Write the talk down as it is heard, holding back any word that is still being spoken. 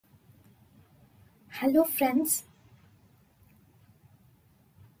Hello friends,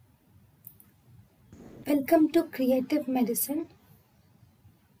 welcome to Creative Medicine.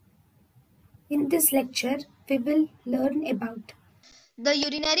 In this lecture, we will learn about The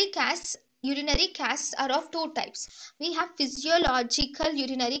urinary casts are of two types. We have physiological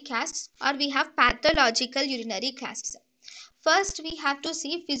urinary casts or we have pathological urinary casts. First, we have to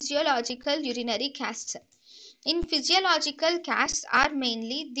see physiological urinary casts. In physiological casts are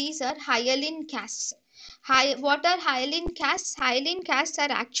mainly these are hyaline casts. What are hyaline casts? Hyaline casts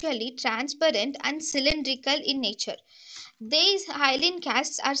are actually transparent and cylindrical in nature. These hyaline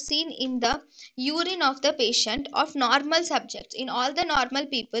casts are seen in the urine of the patient of normal subjects. In all the normal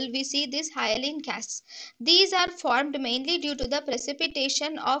people, we see these hyaline casts. These are formed mainly due to the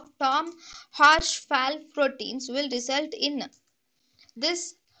precipitation of Tom Hirschfeld proteins will result in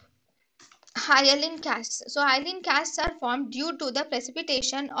this hyaline casts. So hyaline casts are formed due to the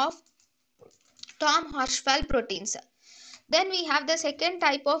precipitation of Tom Hirschfeld proteins. Then we have the second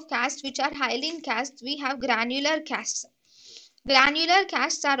type of cast which are hyaline casts. We have granular casts. Granular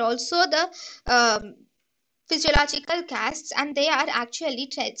casts are also the physiological casts and they are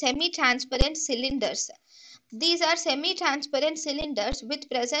actually semi-transparent cylinders. These are semi-transparent cylinders with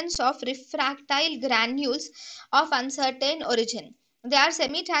presence of refractile granules of uncertain origin. They are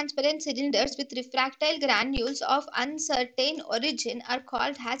semi-transparent cylinders with refractile granules of uncertain origin are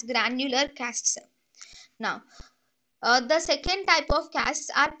called as granular casts. Now, the second type of casts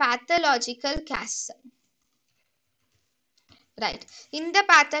are pathological casts. Right. In the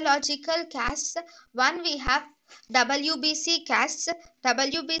pathological casts, one we have WBC casts.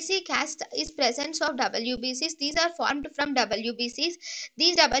 WBC cast is presence of WBCs. These are formed from WBCs.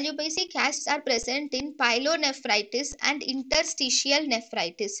 These WBC casts are present in pyelonephritis and interstitial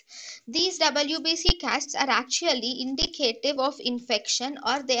nephritis. These WBC casts are actually indicative of infection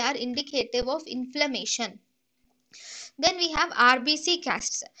or they are indicative of inflammation. Then we have RBC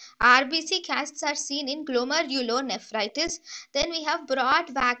casts. RBC casts are seen in glomerulonephritis. Then we have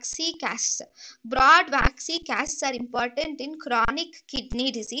broad waxy casts. Broad waxy casts are important in chronic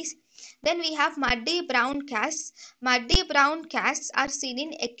kidney disease. Then we have muddy brown casts. Muddy brown casts are seen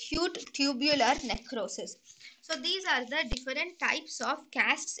in acute tubular necrosis. So these are the different types of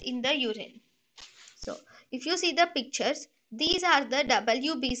casts in the urine. So if you see the pictures, these are the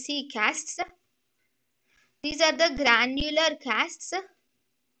WBC casts. These are the granular casts.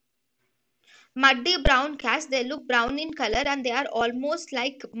 Muddy brown casts, they look brown in color and they are almost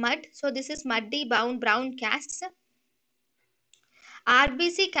like mud. So this is muddy brown casts.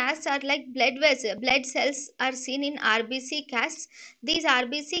 RBC casts are like blood cells are seen in RBC casts. These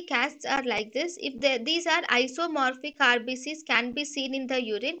RBC casts are like this. These are isomorphic RBCs can be seen in the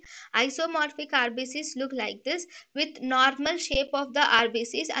urine. Isomorphic RBCs look like this with normal shape of the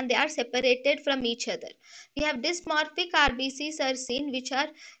RBCs and they are separated from each other. We have dysmorphic RBCs are seen which are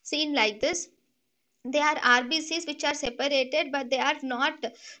seen like this. They are RBCs which are separated but they are not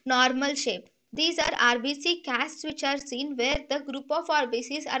normal shape. These are RBC casts which are seen where the group of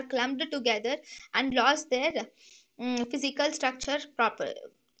RBCs are clumped together and lost their physical structure proper.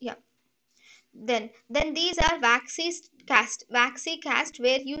 Yeah. Then these are waxy cast. Waxy cast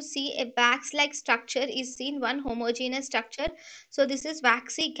where you see a wax like structure is seen, one homogeneous structure. So this is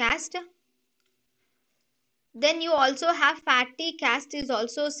waxy cast. Then you also have fatty cast is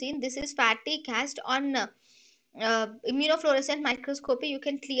also seen. This is fatty cast on immunofluorescent microscopy. You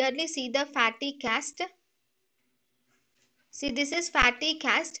can clearly see the fatty cast. See, this is fatty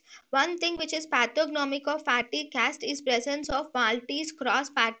cast. One thing which is pathognomic of fatty cast is presence of Maltese cross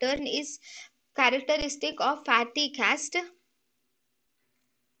pattern is characteristic of fatty cast.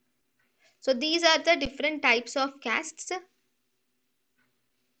 So these are the different types of casts.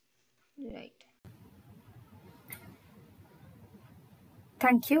 Right.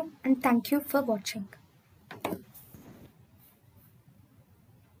 thank you and thank you for watching.